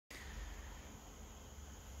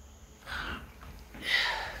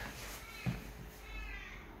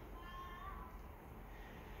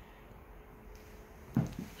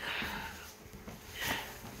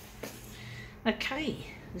Okay,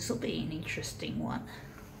 this will be an interesting one.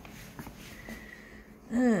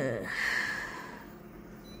 I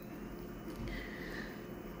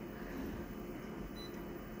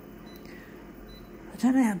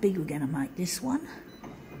don't know how big we're going to make this one.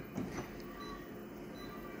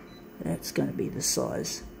 That's going to be the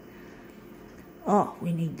size. Oh,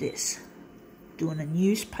 we need this. Doing a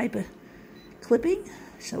newspaper clipping,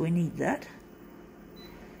 so we need that.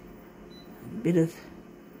 A bit of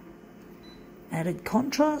added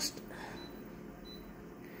contrast.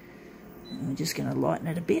 And we're just going to lighten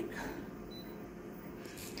it a bit.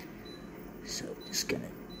 So we're just going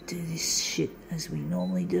to do this shit as we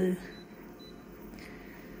normally do.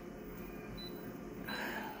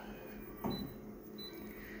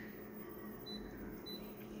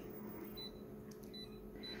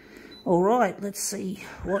 All right, let's see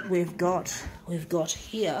what we've got. We've got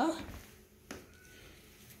here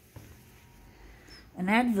an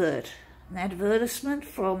advertisement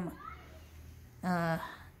from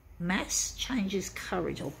Mass Changes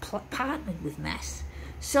Courage, or partnered with Mass,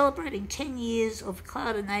 celebrating 10 years of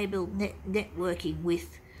cloud-enabled networking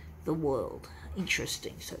with the world.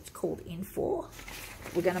 Interesting. So it's called Infor.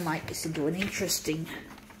 We're going to make this into an interesting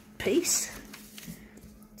piece.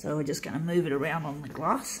 So we're just going to move it around on the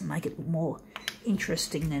glass and make it more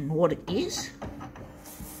interesting than what it is.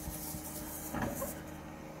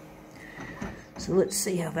 So let's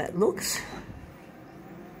see how that looks.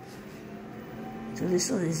 So this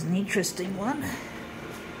is an interesting one.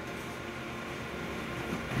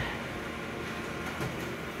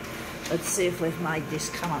 Let's see if we've made this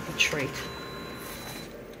come up a treat.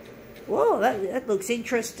 Whoa, that looks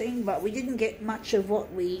interesting, but we didn't get much of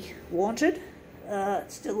what we wanted.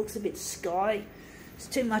 It still looks a bit sky. It's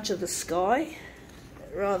too much of the sky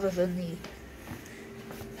rather than the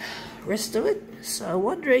rest of it. So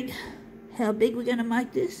wondering how big we're going to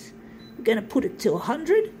make this. We're going to put it to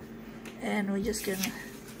 100, and we're just going to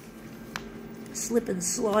slip and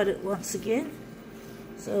slide it once again.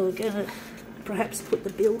 So we're going to perhaps put the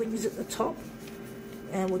buildings at the top,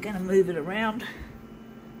 and we're going to move it around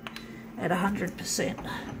at 100%.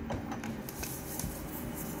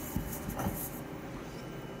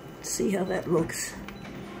 See how that looks.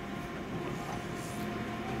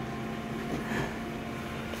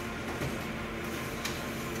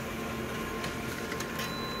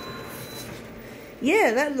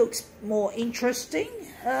 Yeah, that looks more interesting.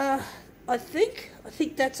 I think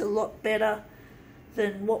that's a lot better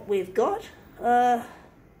than what we've got.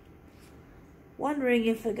 Wondering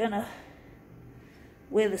if we're gonna,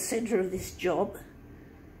 where the centre of this job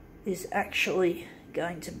is actually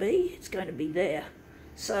going to be. It's going to be there.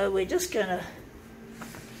 So we're just going to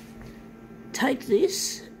take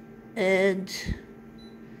this and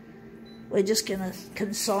we're just going to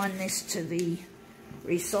consign this to the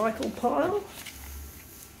recycle pile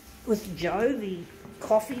with Joe, the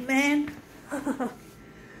coffee man.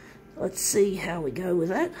 Let's see how we go with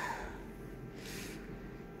that.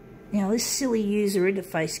 Now, this silly user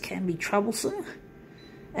interface can be troublesome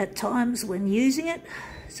at times when using it.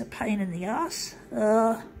 It's a pain in the ass.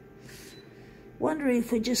 Wondering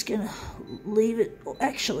if we're just going to leave it, or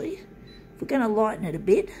actually, if we're going to lighten it a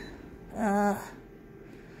bit.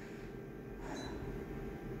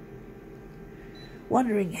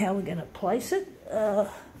 Wondering how we're going to place it.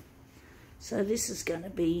 So this is going to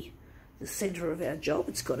be the centre of our job.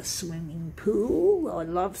 It's got a swimming pool. I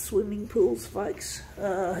love swimming pools, folks.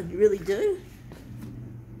 I really do.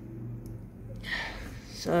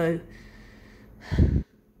 So,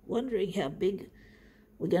 wondering how big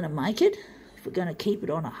we're going to make it. If we're going to keep it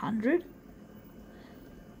on 100.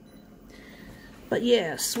 But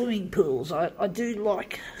yeah, swimming pools. I do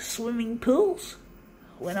like swimming pools.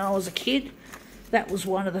 When I was a kid, that was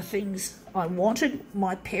one of the things I wanted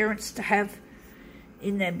my parents to have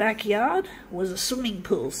in their backyard, was a swimming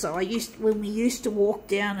pool. So when we used to walk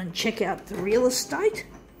down and check out the real estate,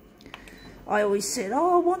 I always said,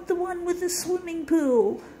 oh, I want the one with the swimming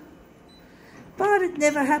pool. But it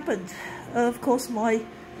never happened. Of course, my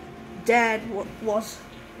dad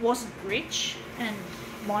wasn't rich, and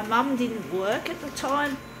my mum didn't work at the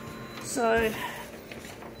time, so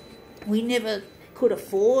we never could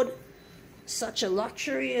afford such a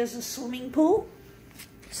luxury as a swimming pool.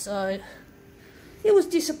 So it was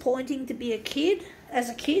disappointing to be a kid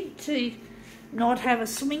to not have a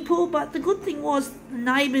swimming pool. But the good thing was the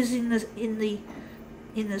neighbours in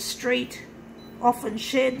the street often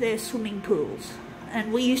shared their swimming pools,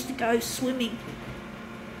 and we used to go swimming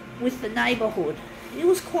with the neighbourhood. It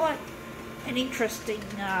was quite an interesting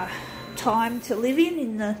time to live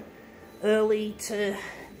in the early to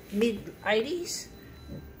mid 80s.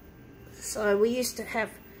 So we used to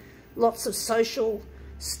have lots of social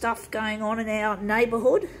stuff going on in our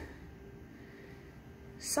neighbourhood.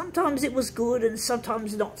 Sometimes it was good and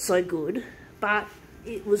sometimes not so good, but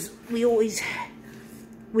it was, we always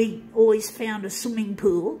found a swimming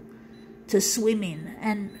pool to swim in,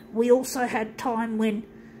 and we also had time when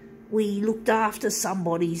we looked after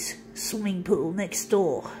somebody's swimming pool next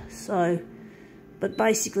door. So, but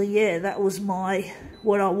basically, yeah, that was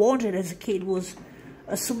what I wanted as a kid, was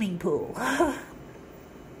a swimming pool.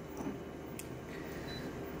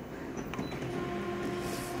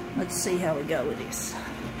 Let's see how we go with this.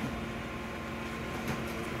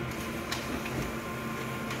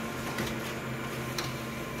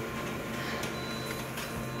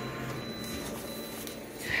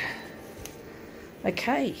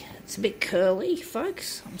 Okay, it's a bit curly,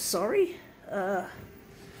 folks. I'm sorry.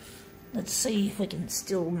 Let's see if we can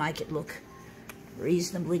still make it look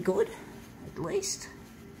reasonably good, at least.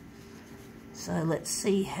 So let's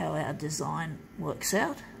see how our design works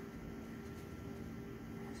out.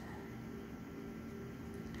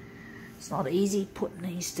 It's not easy putting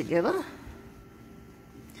these together.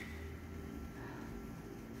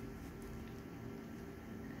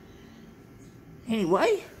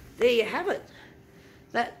 Anyway, there you have it.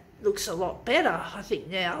 That looks a lot better. I think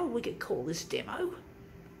now we could call this demo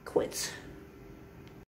quits.